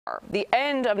The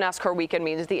end of NASCAR weekend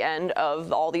means the end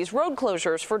of all these road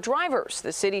closures for drivers.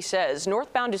 The city says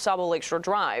northbound DuSable Lake Shore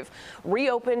Drive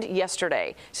reopened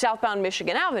yesterday. Southbound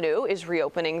Michigan Avenue is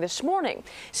reopening this morning.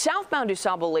 Southbound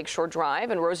DuSable Lake Shore Drive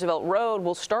and Roosevelt Road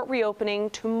will start reopening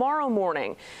tomorrow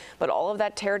morning. But all of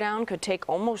that teardown could take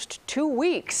almost 2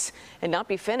 weeks and not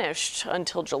be finished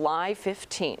until July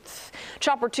 15th.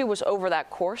 Chopper 2 was over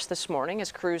that course this morning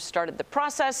as crews started the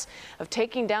process of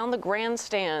taking down the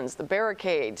grandstands, the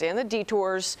barricades, and the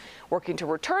detours, working to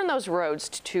return those roads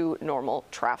to normal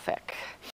traffic.